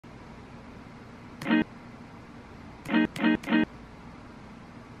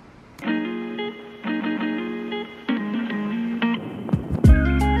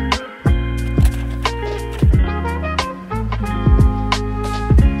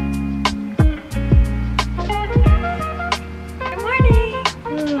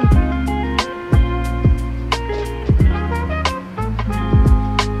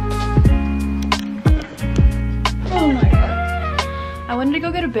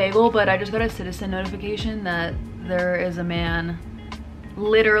bagel, but I just got a citizen notification that there is a man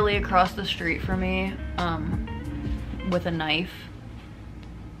literally across the street from me with a knife.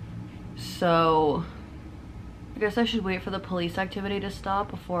 So I guess I should wait for the police activity to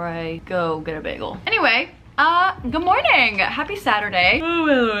stop before I go get a bagel. Anyway, good morning. Happy Saturday. Oh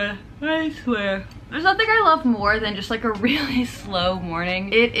my lord, I swear. There's nothing I love more than just like a really slow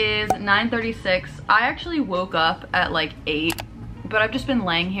morning. It is 9:36. I actually woke up at like 8, but I've just been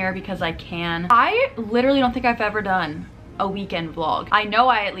laying here because I can. I literally don't think I've ever done a weekend vlog. I know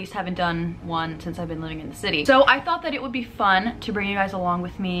I at least haven't done one since I've been living in the city. So I thought that it would be fun to bring you guys along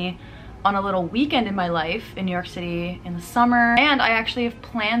with me on a little weekend in my life in New York City in the summer. And I actually have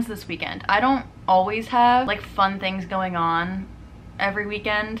plans this weekend. I don't always have like fun things going on every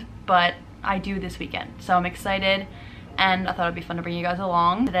weekend, but I do this weekend. So I'm excited and I thought it'd be fun to bring you guys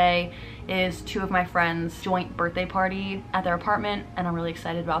along. Today is 2 of my friends' joint birthday party at their apartment and I'm really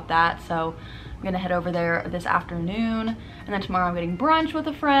excited about that. So I'm gonna head over there this afternoon and then tomorrow I'm getting brunch with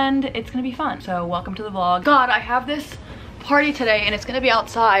a friend. It's gonna be fun. So welcome to the vlog. God, I have this party today and it's gonna be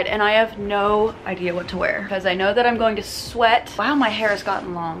outside and I have no idea what to wear because I know that I'm going to sweat. Wow, my hair has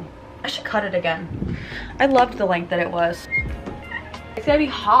gotten long. I should cut it again. I loved the length that it was. It's gonna be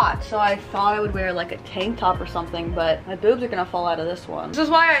hot, so I thought I would wear like a tank top or something, but my boobs are gonna fall out of this one. This is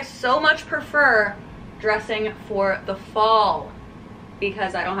why I so much prefer dressing for the fall,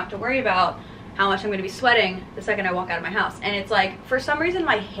 because I don't have to worry about how much I'm gonna be sweating the second I walk out of my house. And it's like, for some reason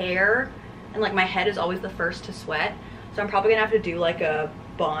my hair and like my head is always the first to sweat, so I'm probably gonna have to do like a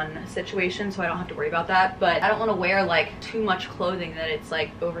bun situation so I don't have to worry about that. But I don't want to wear like too much clothing that it's like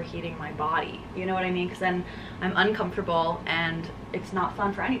overheating my body, you know what I mean? Because then I'm uncomfortable and it's not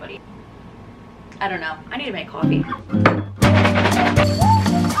fun for anybody. I don't know, I need to make coffee.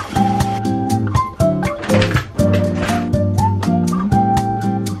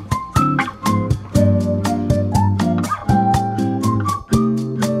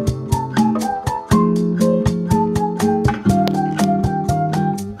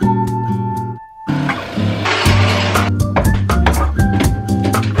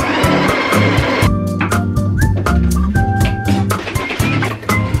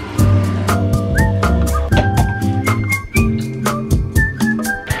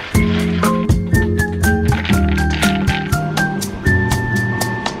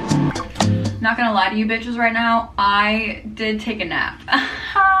 To you bitches right now, I did take a nap.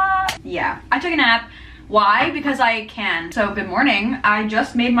 Yeah, I took a nap. Why? Because I can. So good morning. I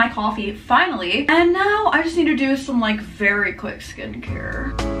just made my coffee finally, and now I just need to do some like very quick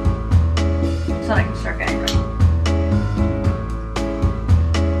skincare so that I can start getting ready.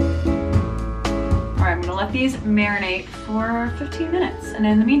 All right, I'm gonna let these marinate for 15 minutes, and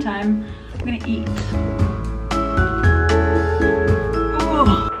in the meantime, I'm gonna eat.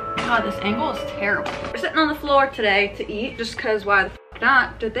 God, this angle is terrible. We're sitting on the floor today to eat just because why the f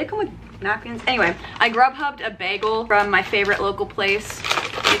not? Did they come with napkins? Anyway, I Grubhubbed a bagel from my favorite local place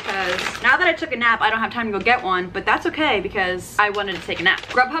because now that I took a nap, I don't have time to go get one, but that's okay because I wanted to take a nap.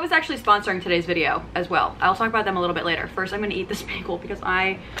 Grubhub is actually sponsoring today's video as well. I'll talk about them a little bit later. First, I'm gonna eat this bagel because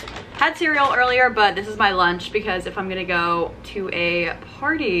I had cereal earlier, but this is my lunch because if I'm gonna go to a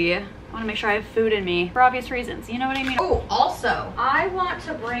party, I want to make sure I have food in me for obvious reasons, you know what I mean? Oh, also, I want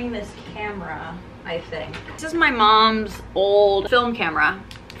to bring this camera, I think. This is my mom's old film camera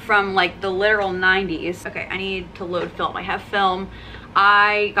from like the literal 90s. Okay, I need to load film. I have film.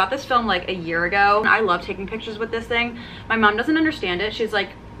 I got this film like a year ago. I love taking pictures with this thing. My mom doesn't understand it. She's like,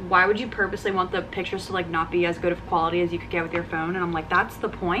 why would you purposely want the pictures to like not be as good of quality as you could get with your phone? And I'm like, that's the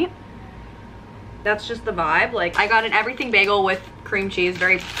point. That's just the vibe. Like, I got an everything bagel with cream cheese,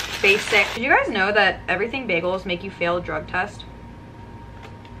 very basic. Did you guys know that everything bagels make you fail a drug test?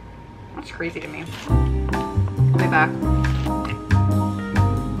 That's crazy to me. I'll be back.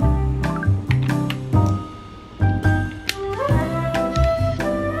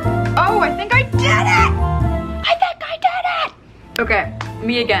 Oh, I think I did it! I think I did it! Okay,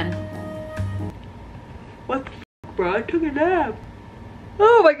 me again. What the f, bro? I took a nap.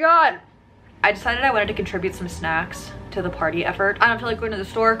 Oh my god. I decided I wanted to contribute some snacks to the party effort. I don't feel like going to the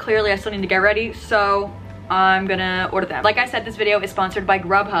store. Clearly, I still need to get ready, so I'm gonna order them. Like I said, this video is sponsored by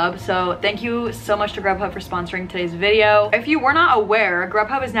Grubhub, so thank you so much to Grubhub for sponsoring today's video. If you were not aware,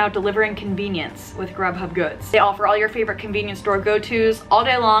 Grubhub is now delivering convenience with Grubhub goods. They offer all your favorite convenience store go-tos all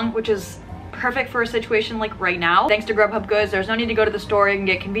day long, which is perfect for a situation like right now. Thanks to Grubhub goods, there's no need to go to the store. You can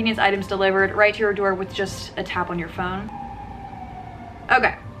get convenience items delivered right to your door with just a tap on your phone.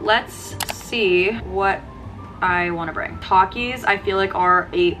 Okay, let's see what I want to bring. Takis, I feel like, are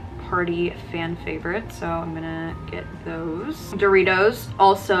a party fan favorite, so I'm gonna get those. Doritos,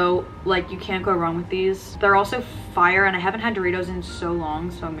 also, like, you can't go wrong with these. They're also fire, and I haven't had Doritos in so long,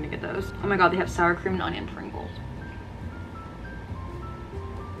 so I'm gonna get those. Oh my god, they have sour cream and onion Pringles.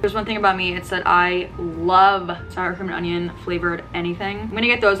 There's one thing about me, it's that I love sour cream and onion flavored anything. I'm gonna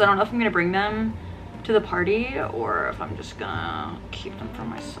get those. I don't know if I'm gonna bring them to the party or if I'm just gonna keep them for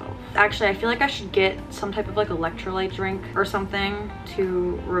myself. Actually, I feel like I should get some type of like electrolyte drink or something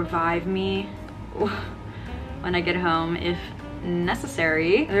to revive me when I get home if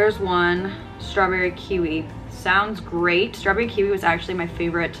necessary. There's one, strawberry kiwi. Sounds great. Strawberry kiwi was actually my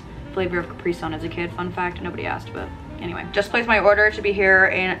favorite flavor of Capri Sun as a kid. Fun fact, nobody asked, but anyway. Just placed my order to be here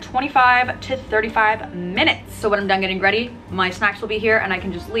in 25 to 35 minutes. So when I'm done getting ready, my snacks will be here and I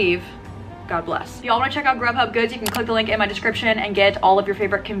can just leave. God bless. If y'all want to check out Grubhub goods, you can click the link in my description and get all of your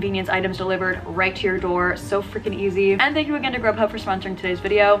favorite convenience items delivered right to your door. So freaking easy. And thank you again to Grubhub for sponsoring today's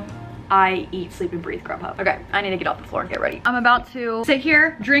video. I eat, sleep, and breathe Grubhub. Okay, I need to get off the floor and get ready. I'm about to sit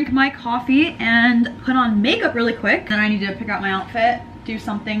here, drink my coffee, and put on makeup really quick. Then I need to pick out my outfit, do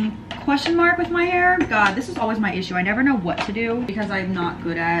something question mark with my hair. God, this is always my issue. I never know what to do because I'm not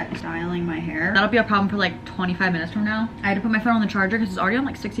good at styling my hair. That'll be a problem for like 25 minutes from now. I had to put my phone on the charger because it's already on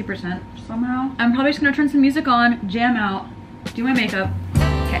like 60% somehow. I'm probably just gonna turn some music on, jam out, do my makeup.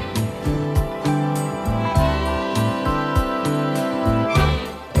 Okay.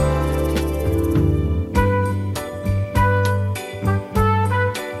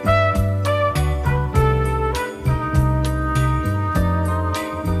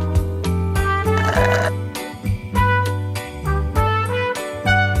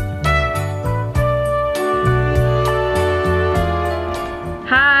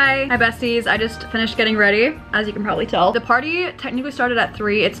 Hi besties, I just finished getting ready, as you can probably tell. The party technically started at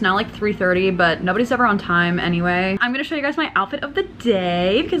 3, it's now like 3:30, but nobody's ever on time anyway. I'm gonna show you guys my outfit of the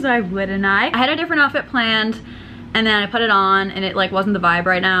day, because why wouldn't I? I had a different outfit planned, and then I put it on, and it like wasn't the vibe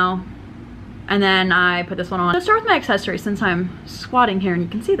right now. And then I put this one on. Let's start with my accessories since I'm squatting here and you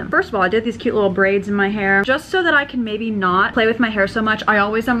can see them. First of all, I did these cute little braids in my hair just so that I can maybe not play with my hair so much. I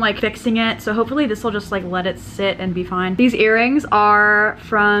always am like fixing it, so hopefully this will just like let it sit and be fine. These earrings are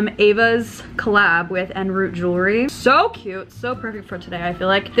from Ava's collab with En Route Jewelry. So cute, so perfect for today, I feel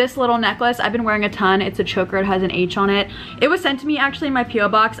like. This little necklace, I've been wearing a ton. It's a choker, it has an H on it. It was sent to me actually in my P.O.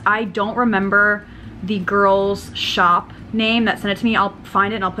 box. I don't remember the girl's shop name that sent it to me. I'll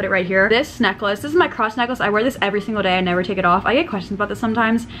find it and I'll put it right here. This necklace, this is my cross necklace. I wear this every single day. I never take it off. I get questions about this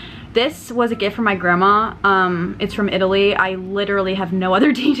sometimes. This was a gift from my grandma. It's from Italy. I literally have no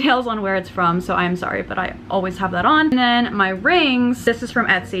other details on where it's from, so I'm sorry, but I always have that on. And then my rings, this is from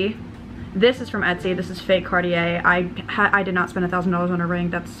Etsy. This is from Etsy. This is fake Cartier. I did not spend $1,000 on a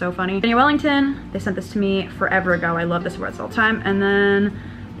ring. That's so funny. Penny Wellington, they sent this to me forever ago. I love this, I wear it all the time. And then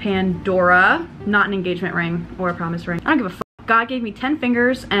Pandora, not an engagement ring or a promise ring. I don't give a fuck. God gave me 10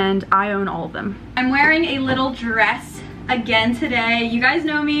 fingers and I own all of them. I'm wearing a little dress again today. You guys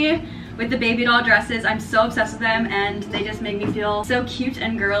know me with the baby doll dresses. I'm so obsessed with them and they just make me feel so cute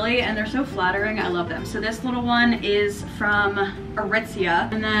and girly and they're so flattering. I love them. So this little one is from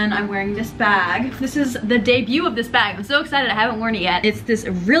Aritzia, and then I'm wearing this bag. This is the debut of this bag. I'm so excited. I haven't worn it yet. It's this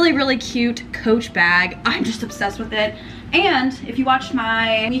really, really cute Coach bag. I'm just obsessed with it. And if you watched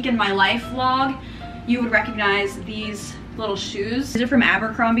my week in my life vlog, you would recognize these little shoes. These are from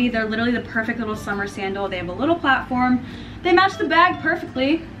Abercrombie. They're literally the perfect little summer sandal. They have a little platform. They match the bag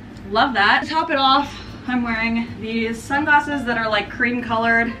perfectly. Love that. To top it off, I'm wearing these sunglasses that are like cream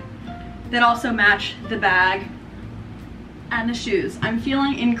colored that also match the bag and the shoes. I'm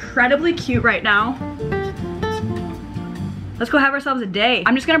feeling incredibly cute right now. Let's go have ourselves a day.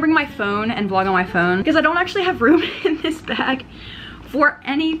 I'm just gonna bring my phone and vlog on my phone because I don't actually have room in this bag for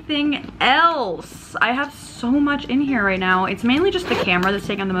anything else. I have so much in here right now. It's mainly just the camera that's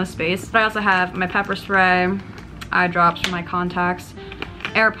taking up the most space. But I also have my pepper spray, eye drops for my contacts,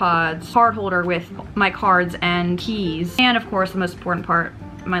 AirPods, card holder with my cards and keys, and of course the most important part,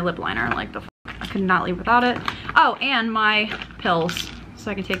 my lip liner. Like the I could not leave without it. Oh, and my pills so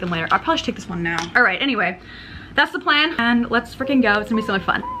I can take them later. I probably should take this one now. All right, anyway. That's the plan, and let's freaking go. It's gonna be so much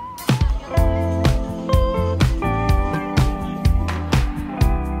fun.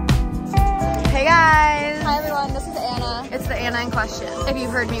 Hey guys! Hi everyone, this is Anna. It's the Anna in question, if you've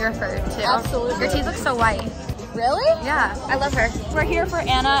heard me referred to. Absolutely. Your teeth look so white. Really? Yeah, I love her. We're here for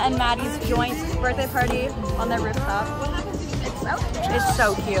Anna and Maddie's joint birthday party on their rooftop. It's so cute. It's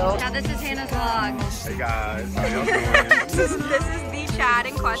so cute. Now this is Hannah's vlog. Hey guys, how y'all doing? This is the Chad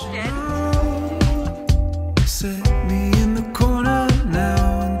in question. Set me in the corner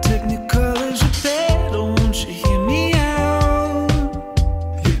now and Technicolor's your bed. Oh, won't you hear me out?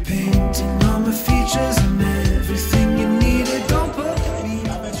 You're painting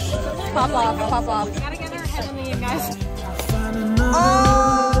Pop off, pop off. We gotta get our head on the game, guys.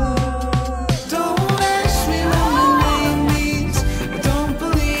 Don't ask me what my name means. I don't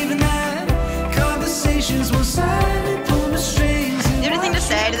believe in that. Conversations will silently pull the strings. Do you have anything to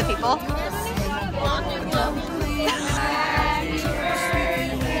say to the people?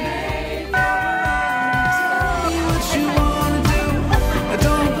 What you wanna do? I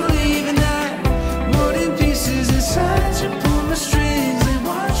don't believe in that. More than pieces inside you pull the strings and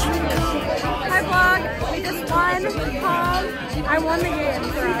watch me come. Hi vlog, we just won prom. I won the game. She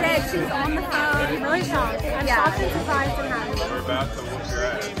did, she was on the phone, really shocked. I'm shocked and surprised and happy. We're about to whoop your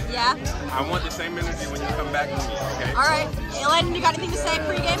ass. Yeah. I want the same energy when you come back to me, okay? All right. Ellen, you got anything to say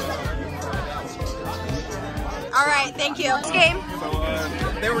pre-game? All right, thank you. This game. So,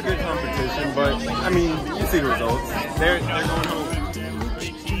 they were good competition, but, I mean, you see the results. They're going home.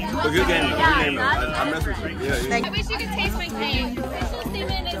 A good game, though. I mess with you. Yeah. I wish you could taste my cake. The official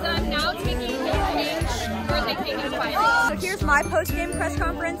statement is I'm now taking the huge birthday cake and bite. So here's my post-game press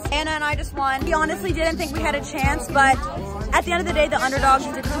conference. Anna and I just won. We honestly didn't think we had a chance, but at the end of the day, the underdogs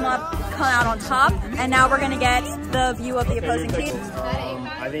did come out on top, and now we're gonna get the view of the opposing team.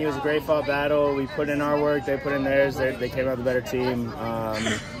 I think it was a great fought battle. We put in our work, they put in theirs. They came out the better team.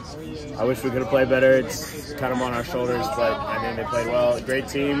 I wish we could have played better. It's kind of on our shoulders, but I think they played well. Great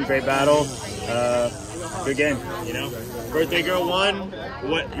team, great battle. Good game, you know. Birthday girl won.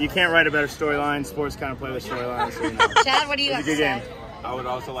 What you can't write a better storyline. Sports kind of play with storylines. So, you know. Chad, what do you It got was a to good say? game. I would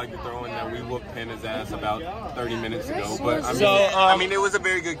also like to throw in that we whooped Hannah's ass about 30 minutes ago, but I mean, So, I mean, it was a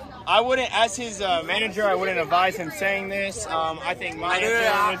very good. I wouldn't, as his manager, I wouldn't advise him saying this. I think my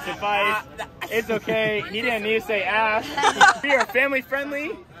answer would suffice. It's okay. He didn't need to say ass. We are family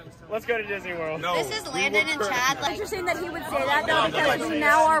friendly. Let's go to Disney World. No, This is Landon and Chad. Like, Interesting that he would say that though, because we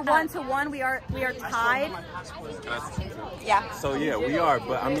now are 1-1. We are tied. yeah. So yeah, we are.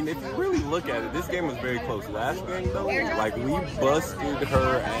 But I mean, if you really look at it, this game was very close. Last game though, like we busted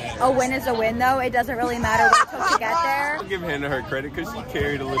her ass. A win is a win, though. It doesn't really matter what it took to get there. I'll give Hannah her credit because she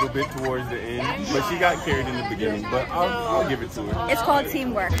carried a little bit towards the end, but she got carried in the beginning. But I'll give it to her. It's called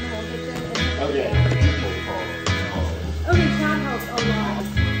teamwork. Okay, Chad helps a lot.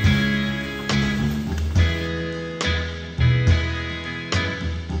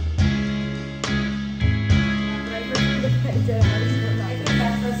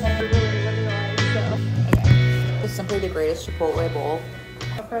 It's simply the greatest Chipotle bowl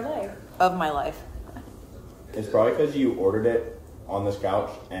Of her life. of my life. It's probably because you ordered it on this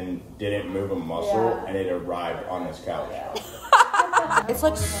couch and didn't move a muscle, and it arrived on this couch. It's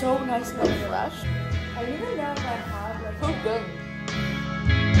like so nice and refreshed. I don't even know if I have like. So good.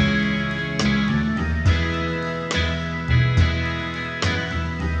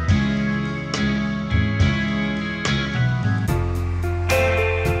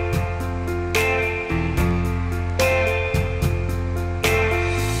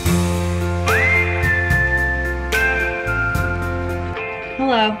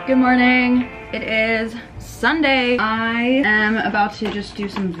 Hello, good morning. It is Sunday. I am about to just do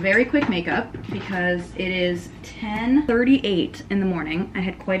some very quick makeup because it is 10:38 in the morning. I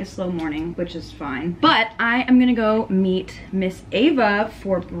had quite a slow morning, which is fine. But I am gonna go meet Miss Ava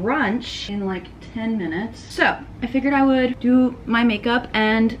for brunch in like 10 minutes. So I figured I would do my makeup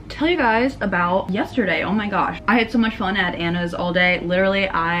and tell you guys about yesterday. Oh my gosh. I had so much fun at Anna's all day. Literally,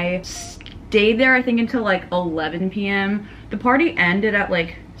 I stayed there I think until like 11 p.m. The party ended at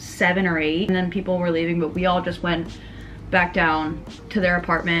like 7 or 8 and then people were leaving, but we all just went back down to their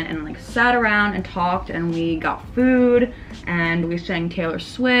apartment and like sat around and talked, and we got food and we sang Taylor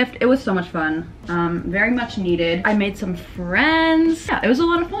Swift. It was so much fun, very much needed. I made some friends. Yeah, it was a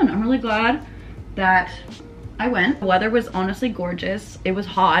lot of fun. I'm really glad that I went. The weather was honestly gorgeous. It was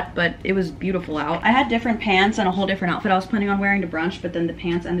hot, but it was beautiful out. I had different pants and a whole different outfit I was planning on wearing to brunch, but then the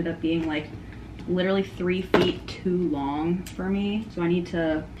pants ended up being like literally 3 feet too long for me. So I need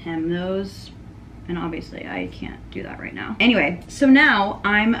to hem those. And obviously I can't do that right now. Anyway, so now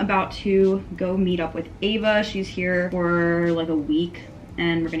I'm about to go meet up with Ava. She's here for like a week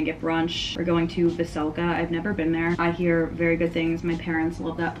and we're gonna get brunch. We're going to VSCO. I've never been there. I hear very good things. My parents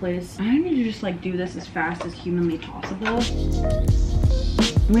love that place. I need to just like do this as fast as humanly possible.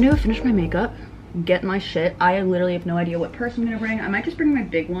 I'm gonna go finish my makeup, get my shit. I literally have no idea what purse I'm gonna bring. I might just bring my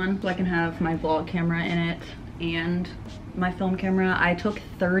big one so I can have my vlog camera in it and my film camera. I took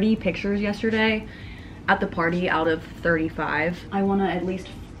 30 pictures yesterday at the party out of 35. I want to at least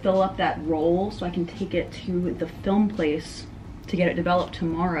fill up that roll so I can take it to the film place to get it developed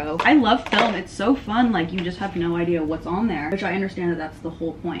tomorrow. I love film. It's so fun. Like, you just have no idea what's on there, which I understand that that's the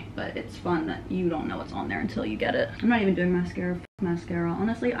whole point, but it's fun that you don't know what's on there until you get it. I'm not even doing mascara. Mascara.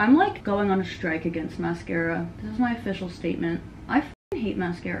 Honestly, I'm like going on a strike against mascara. This is my official statement. I hate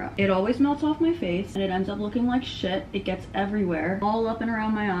mascara. It always melts off my face and it ends up looking like shit. It gets everywhere, all up and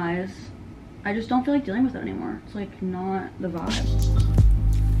around my eyes. I just don't feel like dealing with it anymore. It's like not the vibe.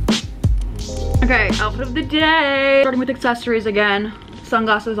 Okay, outfit of the day. Starting with accessories again.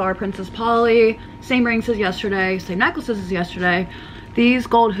 Sunglasses are Princess Polly. Same rings as yesterday, same necklaces as yesterday. These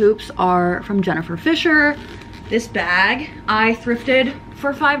gold hoops are from Jennifer Fisher. This bag I thrifted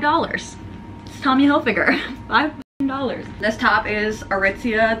for $5. It's Tommy Hilfiger. $5. This top is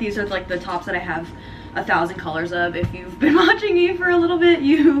Aritzia. These are like the tops that I have 1,000 colors of. If you've been watching me for a little bit,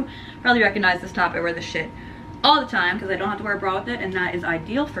 you probably recognize this top. I wear this shit all the time because I don't have to wear a bra with it, and that is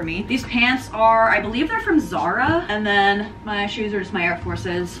ideal for me. These pants are, I believe they're from Zara, and then my shoes are just my Air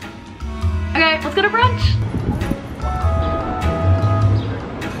Forces. Okay, let's go to brunch.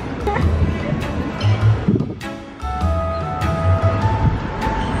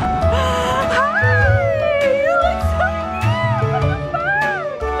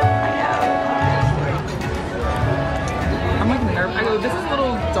 This is a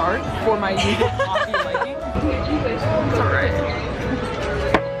little dark for my usual coffee liking. It's alright.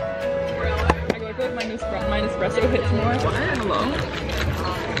 I feel like my espresso hits more. Hello?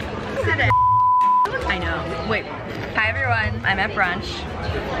 I know. Wait. Hi everyone. I'm at brunch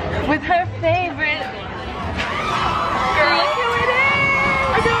With her favorite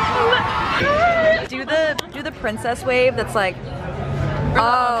Do the princess wave that's like,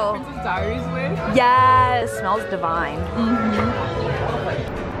 oh. Princess Diaries wave? Yeah, it smells divine.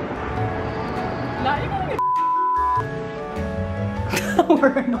 Not even like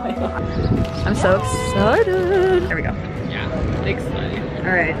We're annoying. I'm so excited. There we go. Yeah, exciting.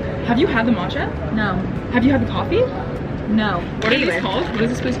 All right. Have you had the matcha? No. Have you had the coffee? No. What are these called? What is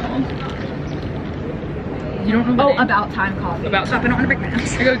this place called? You don't know the name? About Time Coffee. About Time. I don't want to break my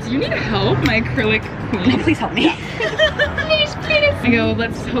nose. I go, do you need help, my acrylic queen? Please help me. Please, please. I go,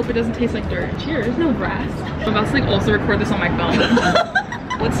 let's hope it doesn't taste like dirt. Cheers. No grass. I'm about to like also record this on my phone.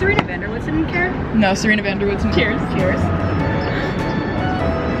 What's Serena Vanderwoodson in care? No, Serena Vanderwoodson. Cheers. Cheers.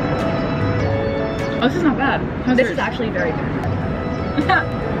 Oh, this is not bad. How's This yours? is actually very good.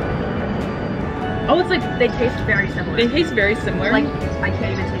 Oh, it's like they taste very similar. They taste very similar. Like, I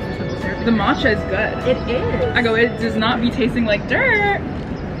can't even taste the simple syrup. the matcha is good. It is. I go, it does not be tasting like dirt.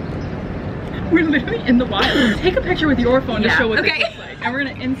 We're literally in the wild. Take a picture with your phone to show what this looks like. And we're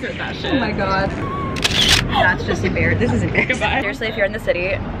gonna insert that shit. Oh my god. That's just embarrassing. This is embarrassing. Goodbye. Seriously, if you're in the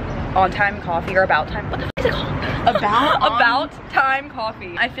city, On Time Coffee or About Time, what the fuck is it called? About Time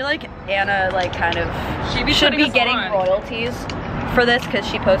Coffee. I feel like Anna like kind of should be getting royalties for this because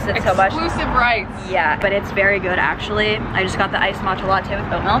she posted so much. Exclusive rights. Yeah, but it's very good actually. I just got the iced matcha latte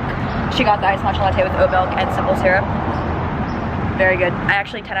with oat milk. She got the iced matcha latte with oat milk and simple syrup. Very good. I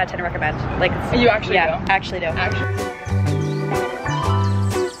actually 10 out of 10 recommend. Like, You actually do? actually do.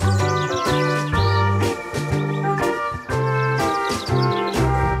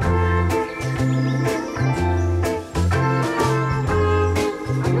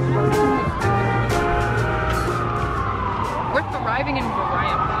 Arriving in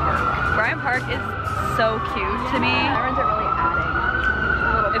Bryant Park. Bryant Park is so cute to me. Sirens are really adding.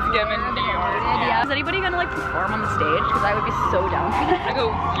 It's given Yeah. Is anybody gonna like perform on the stage? Because I would be so down for that. I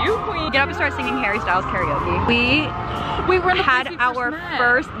go, you queen. Get up and start singing Harry Styles karaoke. We were in the had place we our met.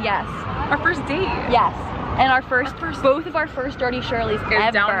 our first date. Yes. And our first both of our first Dirty Shirleys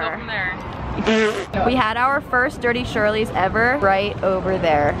ever. Downhill from there. We had our first Dirty Shirleys ever right over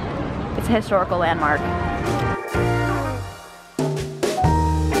there. It's a historical landmark.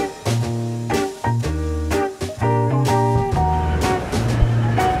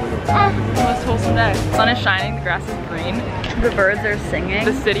 Most wholesome day. The sun is shining, the grass is green. The birds are singing.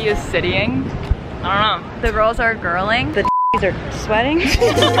 The city is citying. I don't know. The girls are girling. The are sweating.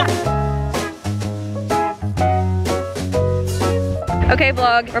 Okay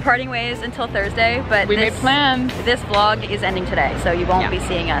vlog, we're parting ways until Thursday, but we made plans. This vlog is ending today, so you won't be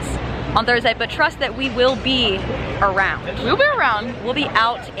seeing us on Thursday, but trust that we will be around. We'll be around. We'll be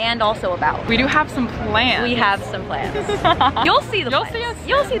out and also about. We do have some plans. We have some plans. You'll see the plans. See us.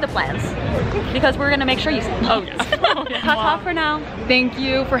 You'll see the plans. Because we're gonna make sure you see them. Oh yes. Ta-ta for now. Thank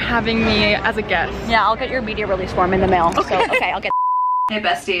you for having me as a guest. Yeah, I'll get your media release form in the mail. Okay. So, okay, I'll get. Hey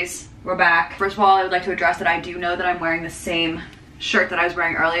besties, we're back. First of all, I would like to address that I do know that I'm wearing the same shirt that I was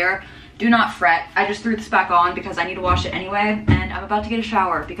wearing earlier. Do not fret. I just threw this back on because I need to wash it anyway, and I'm about to get a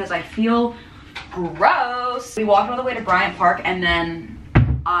shower because I feel Gross. We walked all the way to Bryant Park and then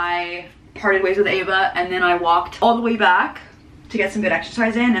I parted ways with Ava and then I walked all the way back to get some good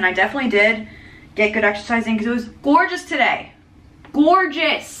exercise in, and I definitely did get good exercise in because it was gorgeous today.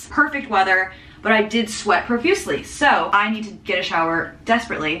 Gorgeous. Perfect weather, but I did sweat profusely. So I need to get a shower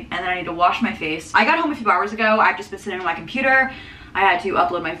desperately and then I need to wash my face. I got home a few hours ago. I've just been sitting on my computer. I had to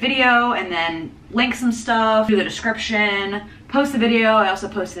upload my video and then link some stuff, do the description, post the video. I also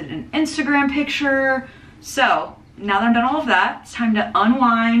posted an Instagram picture. So now that I'm done all of that, it's time to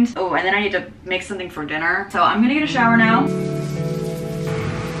unwind. Oh, and then I need to make something for dinner. So I'm gonna get a shower now.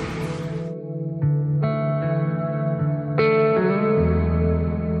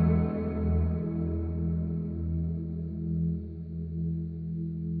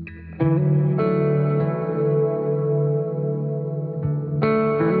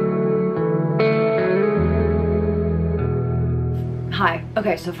 Hi.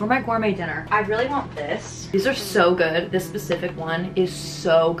 Okay, so for my gourmet dinner, I really want this. These are so good. This specific one is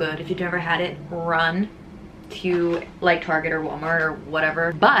so good. If you've never had it, run to like Target or Walmart or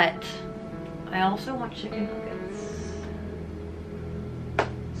whatever. But I also want chicken nuggets.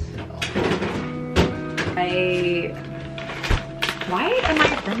 So why am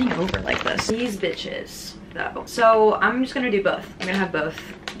I bending over like this? These bitches though. So I'm just gonna do both. I'm gonna have both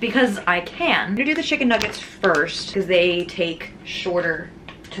because I can. I'm gonna do the chicken nuggets first because they take shorter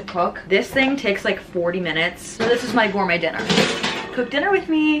to cook. This thing takes like 40 minutes. So this is my gourmet dinner. Cook dinner with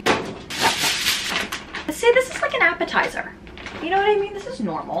me. Let's say this is like an appetizer. You know what I mean? This is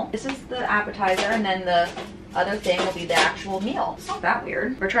normal. This is the appetizer and then the other thing will be the actual meal. It's not that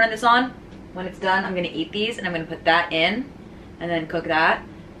weird. We're turning this on. When it's done, I'm gonna eat these and I'm gonna put that in and then cook that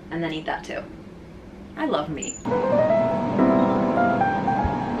and then eat that too. I love meat.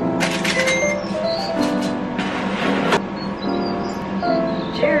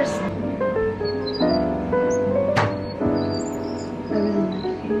 Cheers.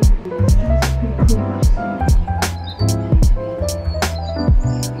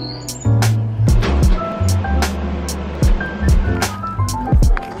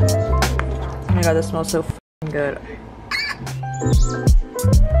 Oh my god, this smells so f***ing good.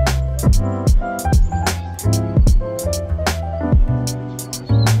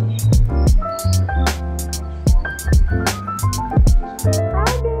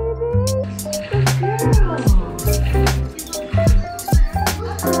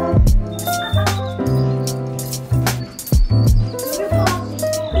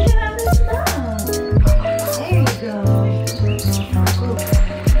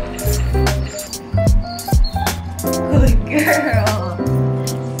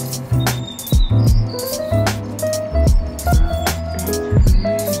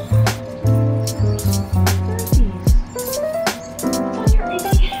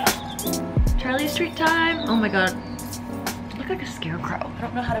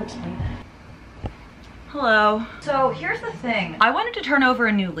 Hello. So here's the thing. I wanted to turn over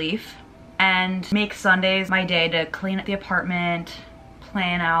a new leaf and make Sundays my day to clean up the apartment,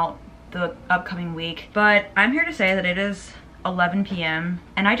 plan out the upcoming week. But I'm here to say that it is 11 p.m.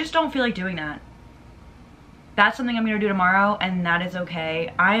 and I just don't feel like doing that. That's something I'm gonna do tomorrow and that is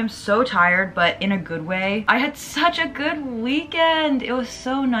okay. I am so tired, but in a good way. I had such a good weekend. It was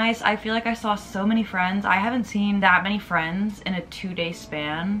so nice. I feel like I saw so many friends. I haven't seen that many friends in a 2-day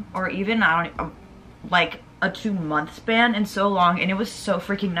span or even, like a 2-month span in so long, and it was so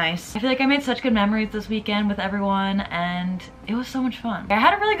freaking nice. I feel like I made such good memories this weekend with everyone and it was so much fun. I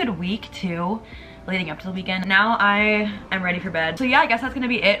had a really good week too leading up to the weekend. Now I am ready for bed. So yeah, I guess that's gonna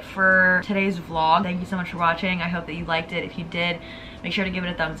be it for today's vlog. Thank you so much for watching. I hope that you liked it. If you did, make sure to give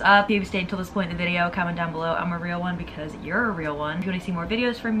it a thumbs up. If you stayed until this point in the video, comment down below I'm a real one because you're a real one. If you want to see more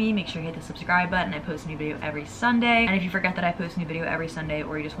videos from me, make sure you hit the subscribe button. I post a new video every Sunday. And if you forget that I post a new video every Sunday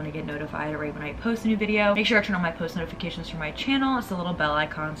or you just want to get notified right when I post a new video, make sure to turn on my post notifications for my channel. It's the little bell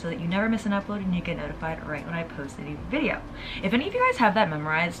icon so that you never miss an upload and you get notified right when I post a new video. If any of you guys have that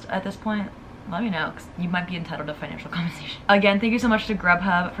memorized at this point, let me know because you might be entitled to financial compensation. Again, thank you so much to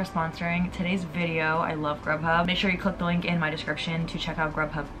Grubhub for sponsoring today's video. I love Grubhub. Make sure you click the link in my description to check out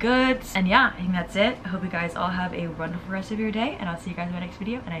Grubhub goods. And yeah, I think that's it. I hope you guys all have a wonderful rest of your day and I'll see you guys in my next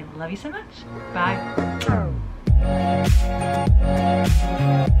video and I love you so much. Bye.